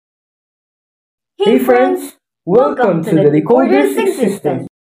Hey friends, welcome to the Decoder's Existence.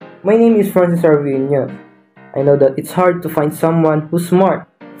 My name is Francis Arvino. I know that it's hard to find someone who's smart,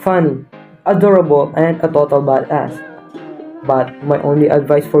 funny, adorable, and a total badass. But my only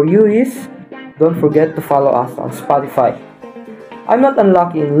advice for you is don't forget to follow us on Spotify. I'm not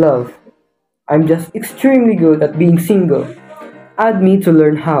unlucky in love. I'm just extremely good at being single. Add me to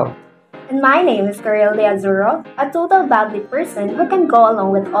learn how. And my name is Caril de Azuro, a total bubbly person who can go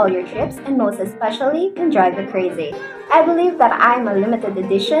along with all your trips and most especially can drive you crazy. I believe that I'm a limited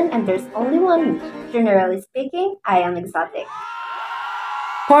edition and there's only one me. Generally speaking, I am exotic.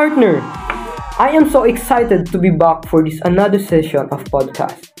 Partner, I am so excited to be back for this another session of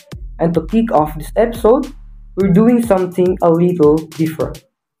podcast. And to kick off this episode, we're doing something a little different.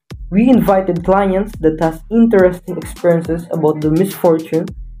 We invited clients that has interesting experiences about the misfortune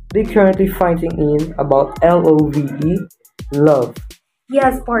they currently fighting in about LOVE, love.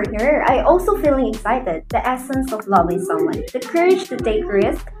 Yes, partner, I also feeling excited. The essence of loving someone, the courage to take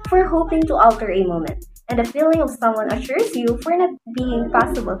risk for hoping to alter a moment, and the feeling of someone assures you for not being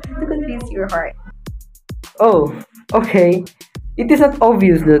possible to convince your heart. Oh, okay. It is not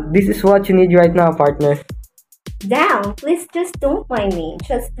obvious that this is what you need right now, partner. Damn, please just don't mind me.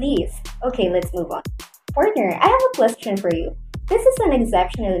 Just please. Okay, let's move on. Partner, I have a question for you. This is an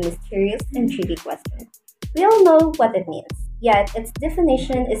exceptionally mysterious and tricky question. We all know what it means, yet its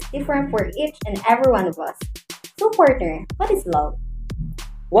definition is different for each and every one of us. So, partner, what is love?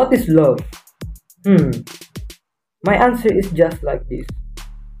 What is love? My answer is just like this.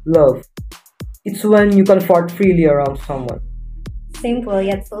 Love. It's when you can fart freely around someone. Simple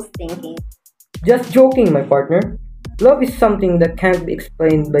yet so stinky. Just joking, my partner. Love is something that can't be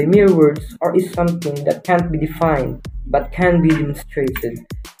explained by mere words or is something that can't be defined but can be demonstrated.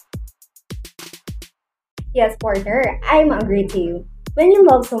 Yes, partner, I'm agree to you. When you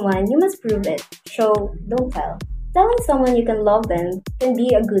love someone, you must prove it. Show, don't tell. Telling someone you can love them can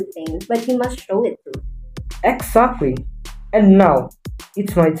be a good thing, but you must show it too. Exactly. And now,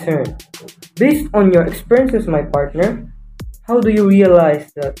 it's my turn. Based on your experiences, my partner, how do you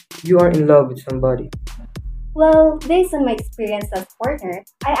realize that you are in love with somebody? Well, based on my experience as partner,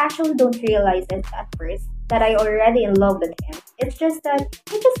 I actually don't realize it at first that I already in love with him. It's just that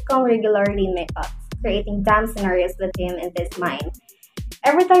he just come regularly in my thoughts, creating damn scenarios with him in this mind.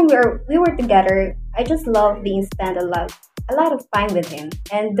 Every time we were together, I just love being spent a lot of time with him.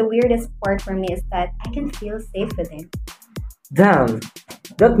 And the weirdest part for me is that I can feel safe with him. Damn,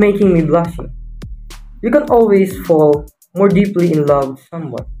 that making me blushing. You can always fall more deeply in love with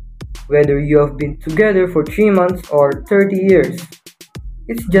someone, whether you have been together for 3 months or 30 years.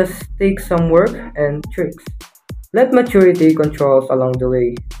 It just takes some work and tricks. Let maturity control us along the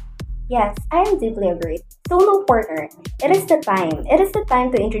way. Yes, I am deeply agreed. So no partner, it is the time. It is the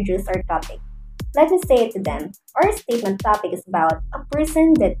time to introduce our topic. Let me say it to them. Our statement topic is about a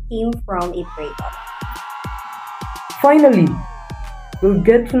person that came from a breakup. Finally, we'll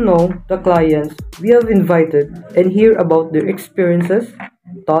get to know the clients we have invited and hear about their experiences,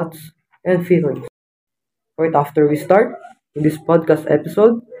 thoughts, and feelings. Right after we start, in this podcast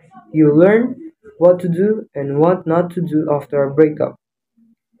episode, you'll learn what to do and what not to do after a breakup.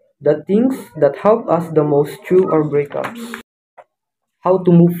 The things that help us the most through our breakups. How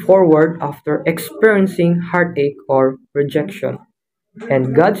to move forward after experiencing heartache or rejection.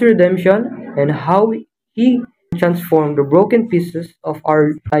 And God's redemption and how He transformed the broken pieces of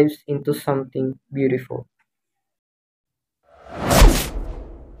our lives into something beautiful.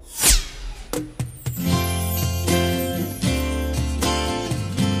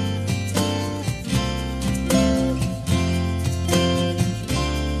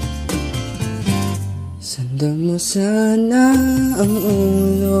 Sanda mo sana ang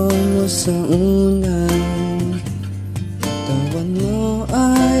ulo mo sa unan. Tawan mo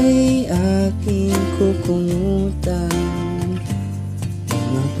ay aking kukumutan.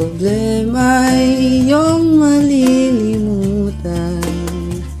 Mga problema ay iyong malilimutan.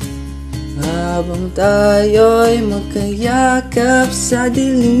 Habang tayo'y magkayakap sa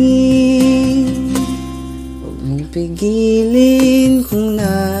dilim, huwag mong pigilin kung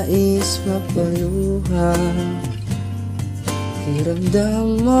nais mapaluha.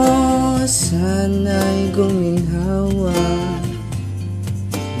 Iramdam mo, sana'y guminhawa.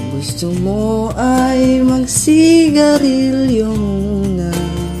 Kung gusto mo ay magsigarilyo muna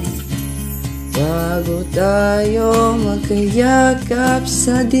bago tayo magkayakap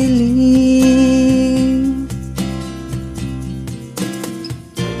sa dilim.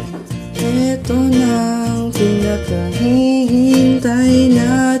 Ito na ang pinakahihintay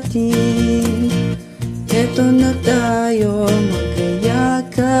natin. Eto na tayo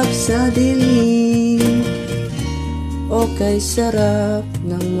magkayakap sa dilim. O kay sarap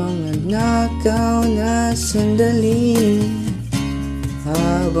ng mga nakaw na sandali,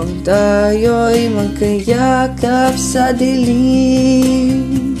 habang tayo'y magkayakap sa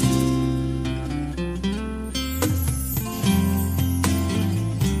dilim.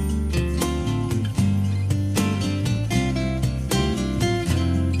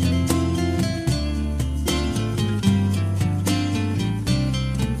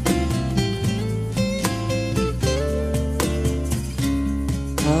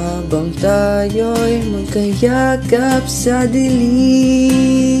 Habang tayo'y magkayakap sa dilim,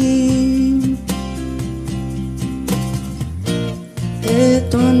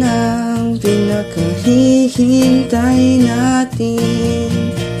 eto na ang pinakahihintay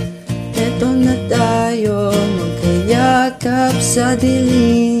natin. Eto na tayo magkayakap sa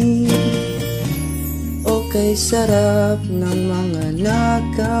dilim. O kay sarap ng mga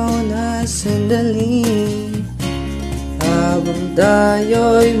nakaw na sandali, habang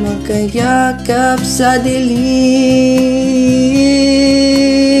tayo'y magkayakap sa dilim.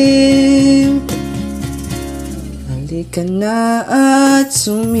 Halika na at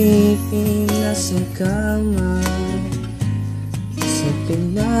sumiping na sa kama,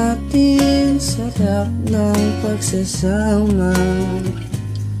 isipin natin sarap ng pagsasama.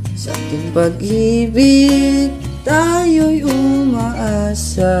 Sa ating pag-ibig tayo'y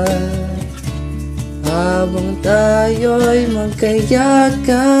umaasa, habang tayo'y magkayakap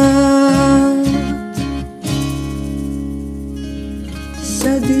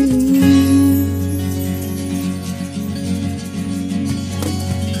sa dilim.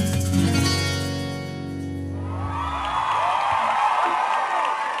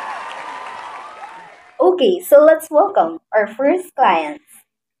 Okay, so let's welcome our first clients.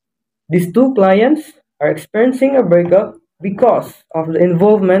 These two clients are experiencing a breakup because of the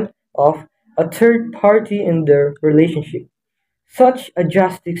involvement of a third party in their relationship. Such a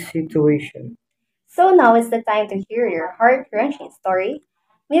drastic situation. So now is the time to hear your heart-wrenching story.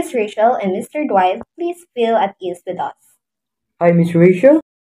 Miss Rachel and Mr. Dwight, please feel at ease with us. Hi, Miss Rachel.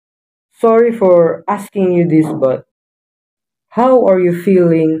 Sorry for asking you this, but how are you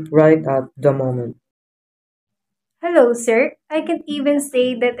feeling right at the moment? Hello, sir. I can't even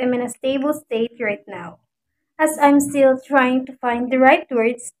say that I'm in a stable state right now, as I'm still trying to find the right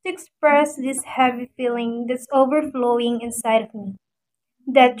words to express this heavy feeling that's overflowing inside of me.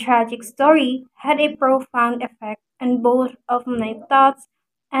 That tragic story had a profound effect on both of my thoughts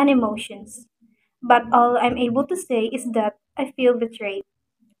and emotions, but all I'm able to say is that I feel betrayed.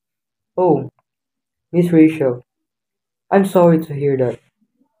 Oh, Miss Rachel, I'm sorry to hear that.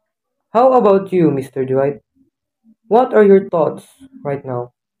 How about you, Mr. Dwight? What are your thoughts right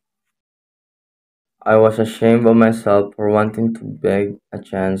now? I was ashamed of myself for wanting to beg a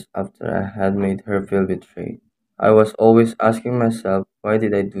chance after I had made her feel betrayed. I was always asking myself, why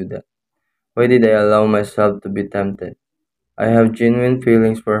did I do that? Why did I allow myself to be tempted? I have genuine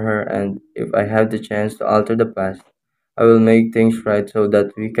feelings for her, and if I have the chance to alter the past, I will make things right so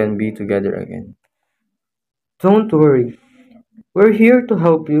that we can be together again. Don't worry. We're here to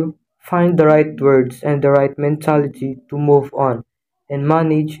help you find the right words and the right mentality to move on and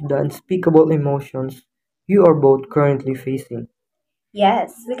manage the unspeakable emotions you are both currently facing.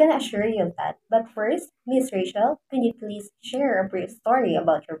 Yes, we can assure you of that. But first, Miss Rachel, can you please share a brief story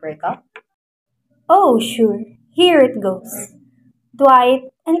about your breakup? Oh, sure. Here it goes.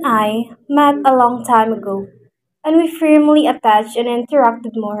 Dwight and I met a long time ago, and we firmly attached and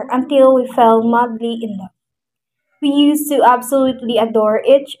interacted more until we fell madly in love. We used to absolutely adore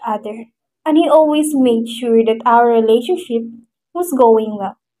each other, and he always made sure that our relationship was going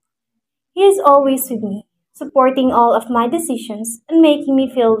well. He is always with me, supporting all of my decisions and making me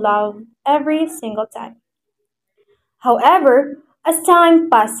feel loved every single time. However, as time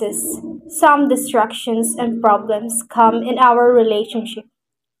passes, some distractions and problems come in our relationship.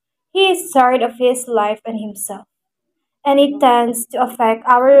 He is tired of his life and himself, and it tends to affect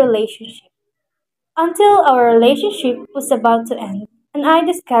our relationship. Until our relationship was about to end, and I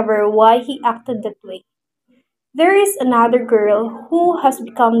discovered why he acted that way. There is another girl who has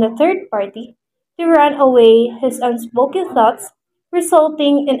become the third party to run away his unspoken thoughts,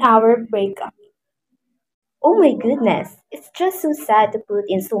 resulting in our breakup. Oh my goodness, it's just so sad to put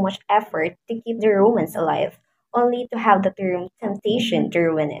in so much effort to keep the romance alive, only to have the term temptation to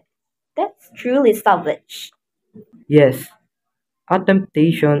ruin it. That's truly savage. Yes, a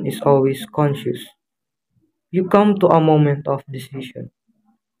temptation is always conscious. You come to a moment of decision.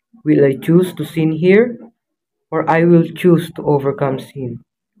 Will I choose to sin here or I will choose to overcome sin?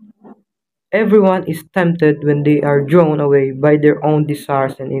 Everyone is tempted when they are drawn away by their own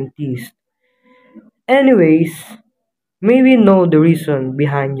desires and entities. Anyways, May we know the reason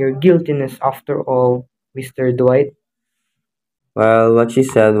behind your guiltiness after all, Mr. Dwight? Well, what she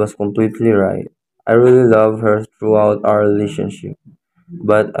said was completely right. I really loved her throughout our relationship,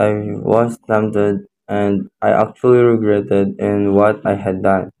 but I was tempted and I actually regretted in what I had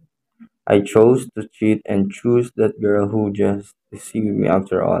done. I chose to cheat and choose that girl who just deceived me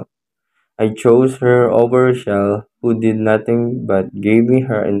after all. I chose her over Rochelle, who did nothing but gave me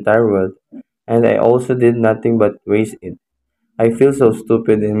her entire world, and I also did nothing but waste it. I feel so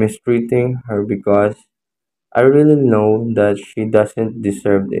stupid in mistreating her because I really know that she doesn't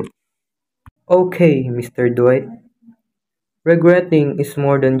deserve it. Okay, Mr. Dwight. Regretting is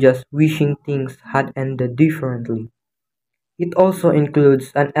more than just wishing things had ended differently. It also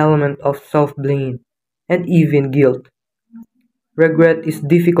includes an element of self blame and even guilt. Regret is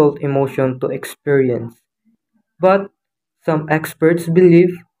difficult emotion to experience, but some experts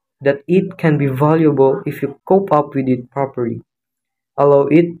believe that it can be valuable if you cope up with it properly. Allow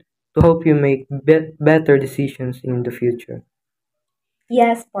it to help you make better decisions in the future.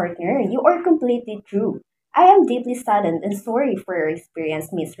 Yes, partner, you are completely true. I am deeply saddened and sorry for your experience,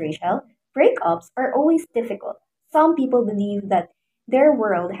 Miss Rachel. Breakups are always difficult. Some people believe that their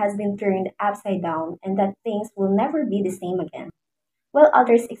world has been turned upside down and that things will never be the same again, while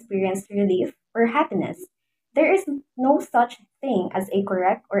others experience relief or happiness. There is no such thing as a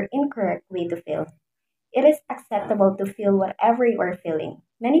correct or incorrect way to feel. It is acceptable to feel whatever you are feeling.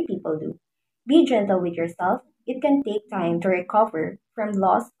 Many people do. Be gentle with yourself. It can take time to recover from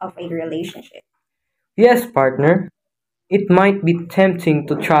loss of a relationship. Yes, partner, it might be tempting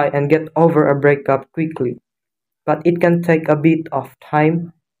to try and get over a breakup quickly, but it can take a bit of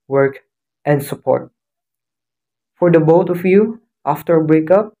time, work, and support. For the both of you, after a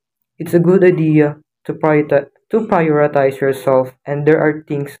breakup, it's a good idea to prioritize yourself, and there are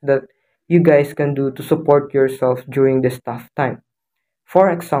things that you guys can do to support yourself during this tough time. For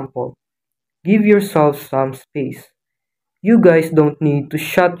example, give yourself some space. You guys don't need to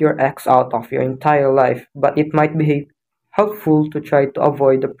shut your ex out of your entire life, but it might be helpful to try to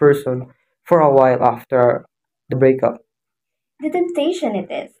avoid the person for a while after the breakup. The temptation it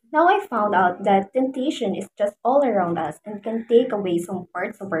is. Now I found out that temptation is just all around us and can take away some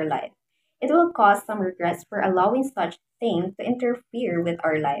parts of our life. It will cause some regrets for allowing such things to interfere with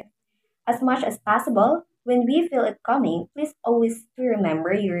our life. As much as possible, when we feel it coming, please always to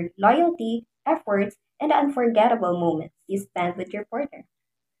remember your loyalty, efforts, and the unforgettable moments you spent with your partner.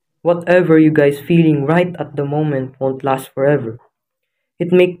 Whatever you guys feeling right at the moment won't last forever.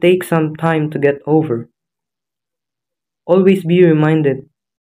 It may take some time to get over. Always be reminded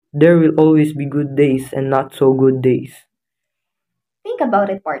there will always be good days and not so good days. Think about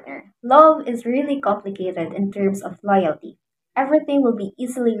it, partner. Love is really complicated in terms of loyalty. Everything will be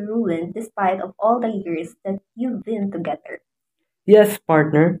easily ruined despite of all the years that you've been together. Yes,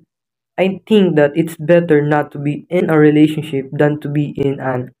 partner, I think that it's better not to be in a relationship than to be in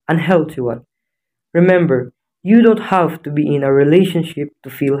an unhealthy one. Remember, you don't have to be in a relationship to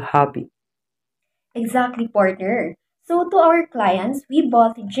feel happy. Exactly, partner. So, to our clients, we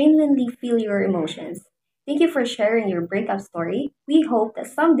both genuinely feel your emotions. Thank you for sharing your breakup story. We hope that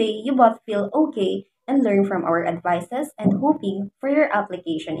someday you both feel okay and learn from our advices and hoping for your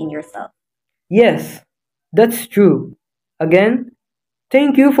application in yourself. Yes, that's true. Again,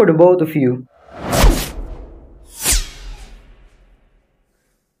 thank you for the both of you.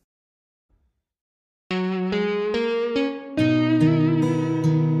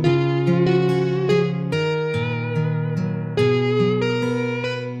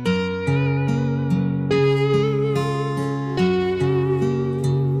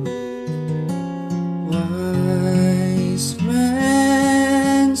 Wise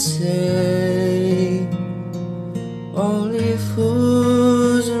men say only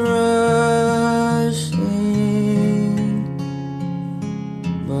fools rush in,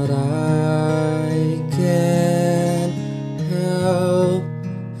 but I can't help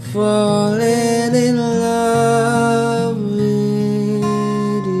falling in love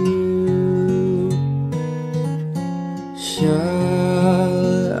with you.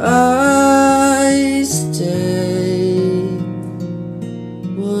 Shall I stay?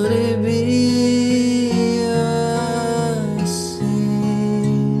 Would it be a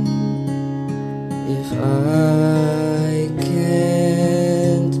sin if I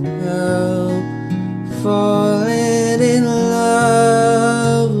can't help falling in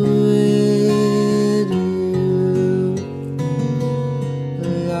love with you?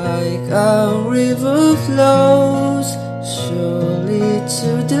 Like a river flows surely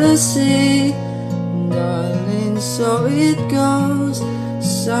to the sea, darling, so it goes.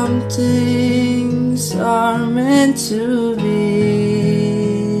 Some things are meant to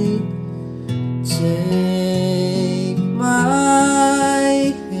be. Take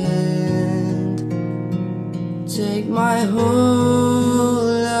my hand, take my whole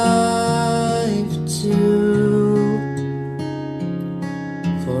life too,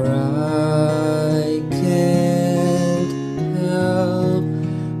 for I can't help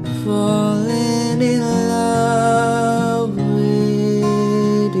falling in love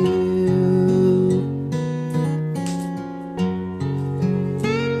with you.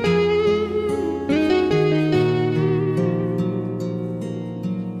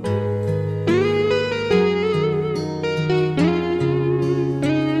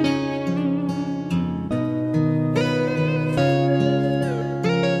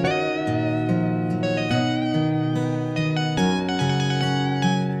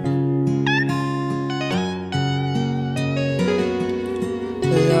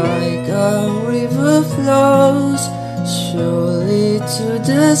 Like a river flows surely to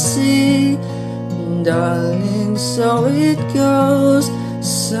the sea, darling, so it goes.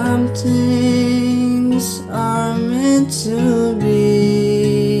 Some things are meant to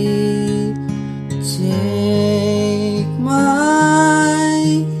be. Take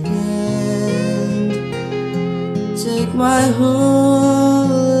my hand, take my whole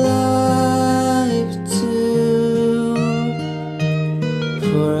life too,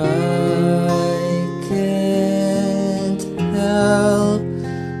 for I can't help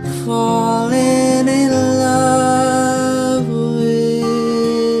falling in love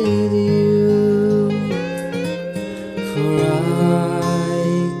with you, for I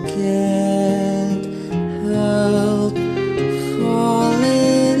can't help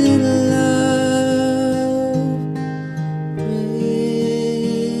falling in love with you.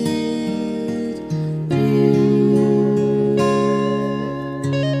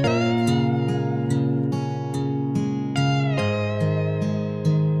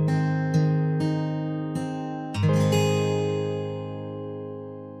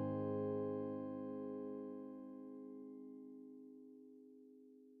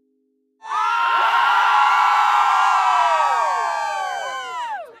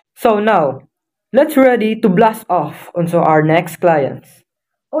 So now, let's ready to blast off onto our next clients.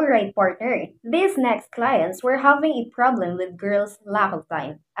 Alright, partner. These next clients were having a problem with girls' lack of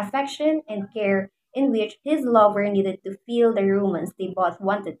time, affection, and care in which his lover needed to feel the romance they both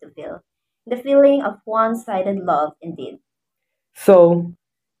wanted to feel. The feeling of one sided love, indeed. So,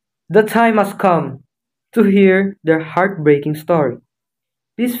 the time has come to hear their heartbreaking story.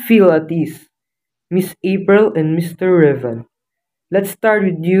 Please feel at ease, Miss April and Mr. Revan. Let's start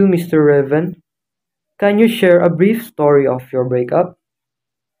with you, Mr. Revan. Can you share a brief story of your breakup?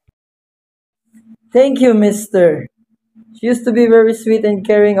 Thank you, mister. She used to be very sweet and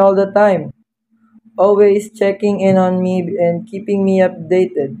caring all the time, always checking in on me and keeping me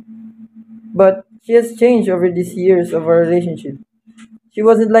updated. But she has changed over these years of our relationship. She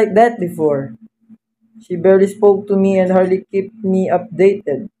wasn't like that before. She barely spoke to me and hardly kept me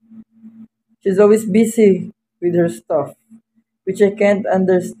updated. She's always busy with her stuff, which I can't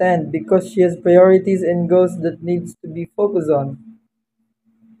understand because she has priorities and goals that needs to be focused on.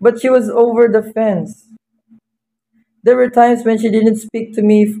 But she was over the fence. There were times when she didn't speak to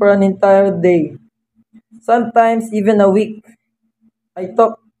me for an entire day, sometimes even a week. I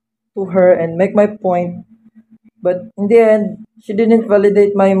talked to her and make my point, but in the end, she didn't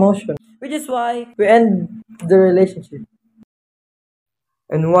validate my emotions, which is why we end the relationship.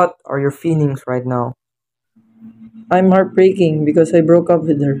 And what are your feelings right now? I'm heartbreaking because I broke up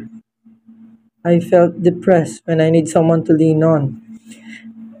with her. I felt depressed when I need someone to lean on.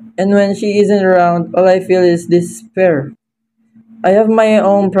 And when she isn't around, all I feel is despair. I have my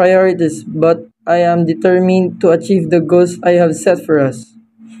own priorities, but I am determined to achieve the goals I have set for us.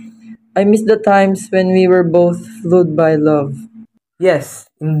 I miss the times when we were both fueled by love. Yes,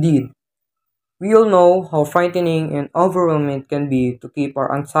 indeed. We all know how frightening and overwhelming it can be to keep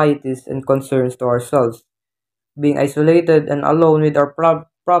our anxieties and concerns to ourselves. Being isolated and alone with our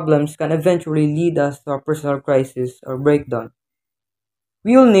problems can eventually lead us to a personal crisis or breakdown.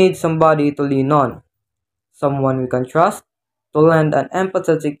 We all need somebody to lean on, someone we can trust, to lend an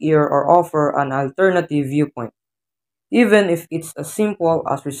empathetic ear or offer an alternative viewpoint, even if it's as simple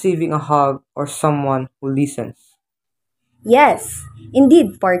as receiving a hug or someone who listens. Yes,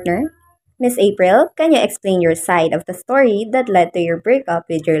 indeed, partner. Miss April, can you explain your side of the story that led to your breakup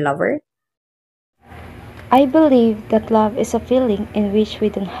with your lover? I believe that love is a feeling in which we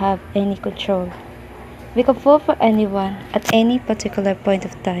don't have any control. We can fall for anyone at any particular point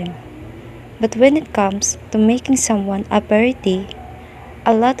of time. But when it comes to making someone a priority,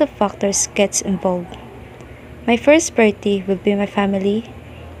 a lot of factors gets involved. My first priority will be my family,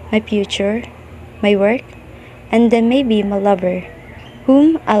 my future, my work, and then maybe my lover,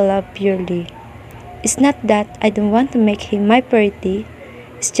 whom I love purely. It's not that I don't want to make him my priority,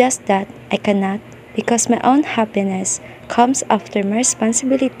 it's just that I cannot because my own happiness comes after my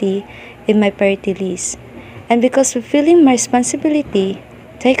responsibility in my priority list. And because fulfilling my responsibility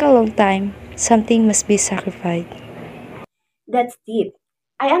take a long time, something must be sacrificed. That's deep.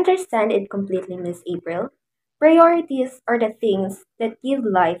 I understand it completely, Miss April. Priorities are the things that give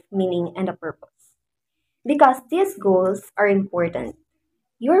life meaning and a purpose. Because these goals are important,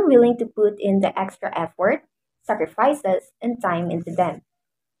 you're willing to put in the extra effort, sacrifices, and time into them.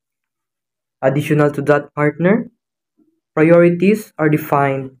 Additional to that, partner, priorities are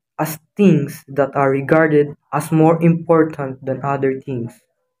defined as things that are regarded as more important than other things.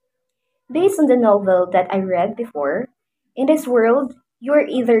 Based on the novel that I read before, in this world, you're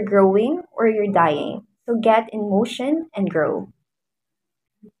either growing or you're dying. So get in motion and grow.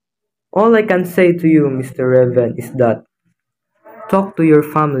 All I can say to you, Mr. Revan, is that talk to your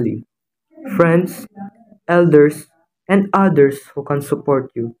family, friends, elders, and others who can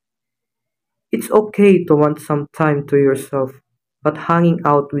support you. It's okay to want some time to yourself, but hanging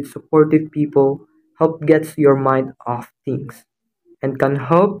out with supportive people help gets your mind off things and can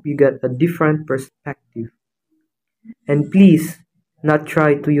help you get a different perspective. And please, not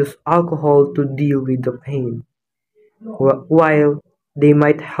try to use alcohol to deal with the pain. While they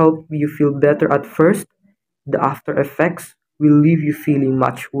might help you feel better at first, the after effects will leave you feeling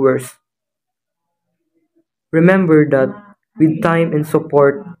much worse. Remember that with time and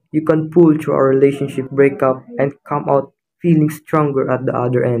support, you can pull through a relationship breakup and come out feeling stronger at the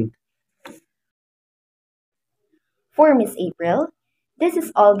other end. For Miss April, this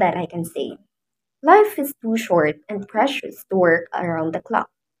is all that I can say. Life is too short and precious to work around the clock.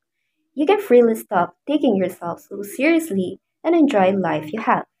 You can freely stop taking yourself so seriously and enjoy life you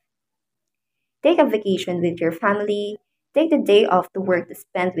have. Take a vacation with your family, take the day off to work to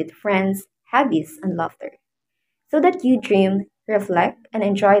spend with friends, hobbies, and laughter, so that you dream, reflect, and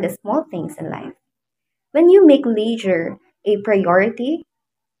enjoy the small things in life. When you make leisure a priority,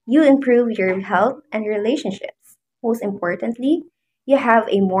 you improve your health and relationships. Most importantly, you have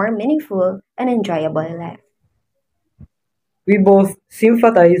a more meaningful and enjoyable life. We both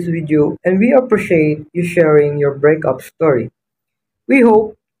sympathize with you and we appreciate you sharing your breakup story. We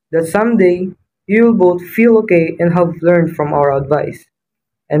hope that someday you will both feel okay and have learned from our advice,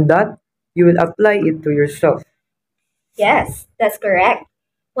 and that you will apply it to yourself. Yes, that's correct.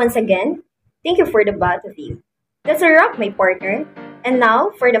 Once again, thank you for the both of you. That's a wrap, my partner. And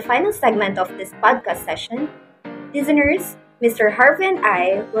now, for the final segment of this podcast session, listeners, Mr. Harvey and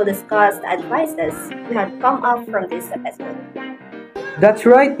I will discuss the advices we have come up from this episode. That's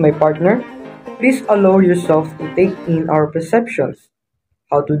right, my partner. Please allow yourself to take in our perceptions,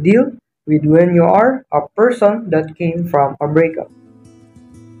 how to deal with when you are a person that came from a breakup.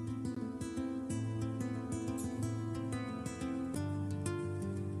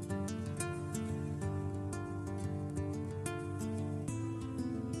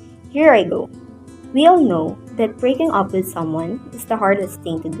 Here I go. We all know that breaking up with someone is the hardest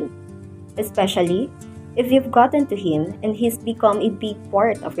thing to do, especially if you've gotten to him and he's become a big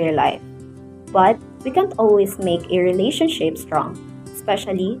part of your life. But we can't always make a relationship strong,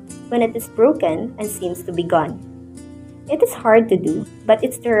 especially when it is broken and seems to be gone. It is hard to do, but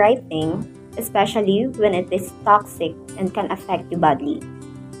it's the right thing, especially when it is toxic and can affect you badly.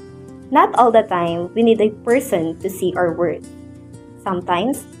 Not all the time we need a person to see our worth.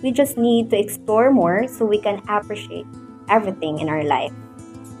 Sometimes we just need to explore more so we can appreciate everything in our life.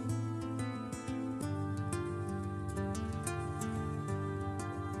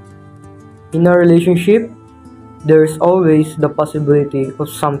 In a relationship, there's always the possibility of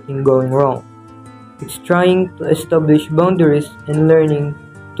something going wrong. It's trying to establish boundaries and learning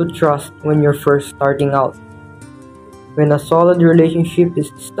to trust when you're first starting out. When a solid relationship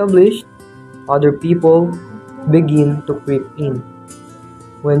is established, other people begin to creep in.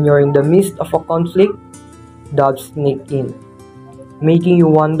 When you're in the midst of a conflict, doubts sneak in, making you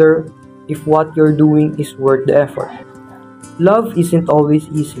wonder if what you're doing is worth the effort. Love isn't always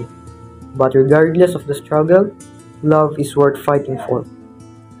easy, but regardless of the struggle, love is worth fighting for.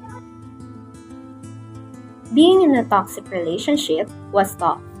 Being in a toxic relationship was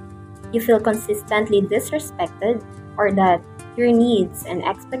tough. You feel consistently disrespected or that your needs and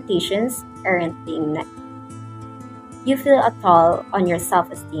expectations aren't being met. You feel a toll on your self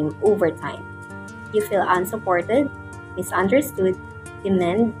esteem over time. You feel unsupported, misunderstood,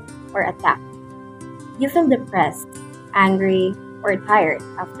 demeaned, or attacked. You feel depressed, angry, or tired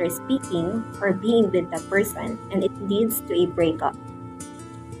after speaking or being with that person, and it leads to a breakup.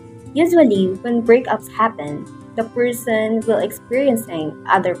 Usually, when breakups happen, the person will experiencing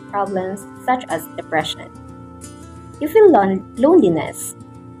other problems such as depression. You feel loneliness,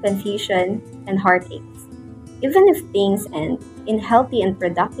 confusion, and heartaches. Even if things end in healthy and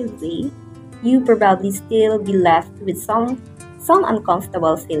productive way, you probably still be left with some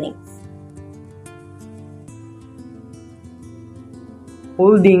uncomfortable feelings.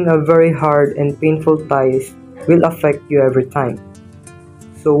 Holding a very hard and painful ties will affect you every time.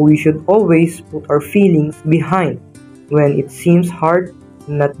 So we should always put our feelings behind when it seems hard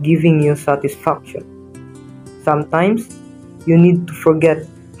and not giving you satisfaction. Sometimes you need to forget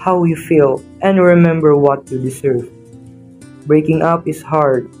how you feel and remember what you deserve. Breaking up is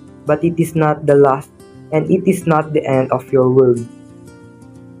hard, but it is not the last and it is not the end of your world.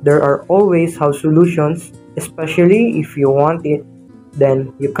 There are always how solutions, especially if you want it,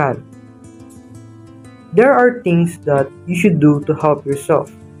 then you can. There are things that you should do to help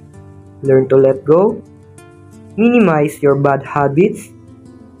yourself. Learn to let go, minimize your bad habits,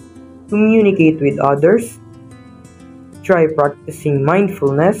 communicate with others, try practicing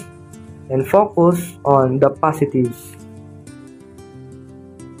mindfulness, and focus on the positives.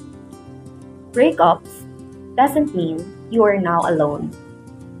 Breakups doesn't mean you are now alone.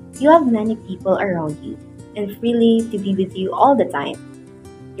 You have many people around you and freely to be with you all the time.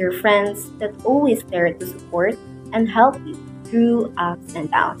 Your friends that always there to support and help you through ups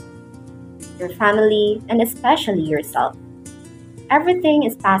and downs. Your family and especially yourself. Everything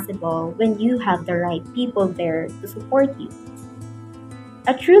is possible when you have the right people there to support you.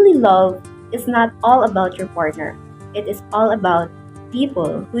 A truly love is not all about your partner. It is all about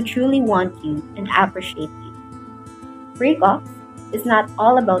people who truly want you and appreciate you. Breakups is not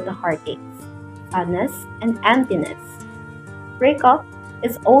all about the heartaches, sadness, and emptiness. Breakup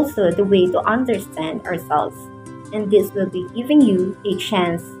is also the way to understand ourselves, and this will be giving you a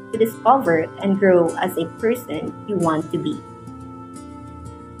chance to discover and grow as a person you want to be.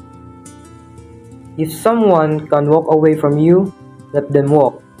 If someone can walk away from you, let them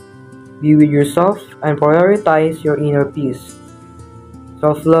walk. Be with yourself and prioritize your inner peace.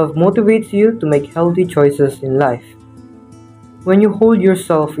 Self-love motivates you to make healthy choices in life. When you hold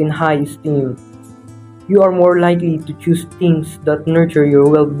yourself in high esteem, you are more likely to choose things that nurture your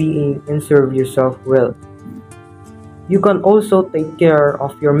well-being and serve yourself well. You can also take care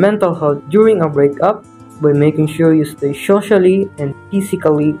of your mental health during a breakup by making sure you stay socially and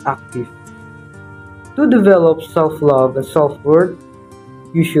physically active. To develop self-love and self-worth,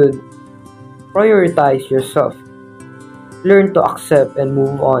 you should prioritize yourself. Learn to accept and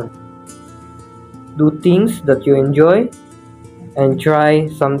move on. Do things that you enjoy and try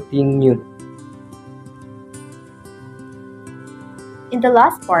something new. In the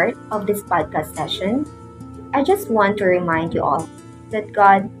last part of this podcast session, I just want to remind you all that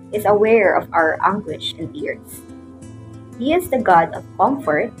God is aware of our anguish and tears. He is the God of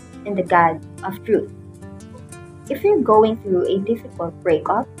comfort and the God of truth. If you're going through a difficult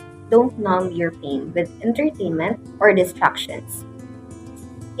breakup, don't numb your pain with entertainment or distractions.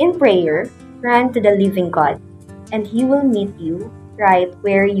 In prayer, run to the living God, and He will meet you right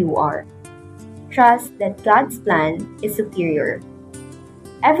where you are. Trust that God's plan is superior.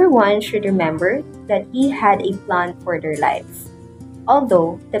 Everyone should remember that He had a plan for their lives.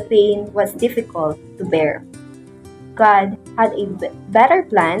 Although the pain was difficult to bear, God had a better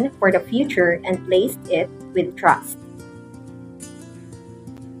plan for the future and placed it with trust.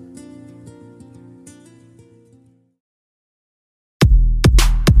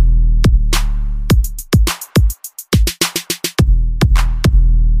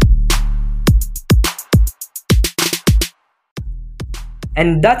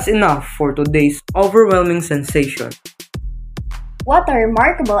 And that's enough for today's overwhelming sensation. What a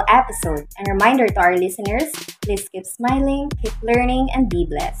remarkable episode! And reminder to our listeners, please keep smiling, keep learning, and be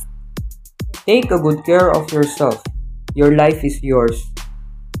blessed. Take a good care of yourself. Your life is yours.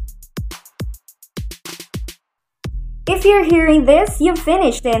 If you're hearing this, you've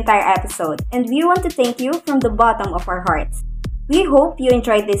finished the entire episode, and we want to thank you from the bottom of our hearts. We hope you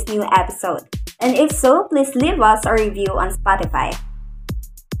enjoyed this new episode, and if so, please leave us a review on Spotify.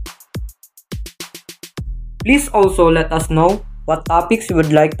 Please also let us know what topics you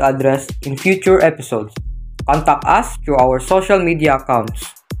would like to address in future episodes. Contact us through our social media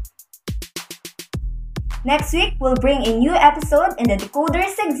accounts. Next week, we'll bring a new episode in the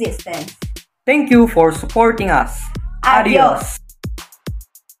Decoder's existence. Thank you for supporting us. Adios!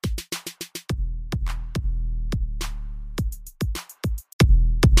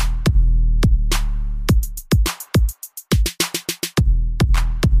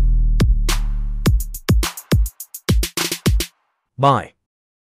 Bye.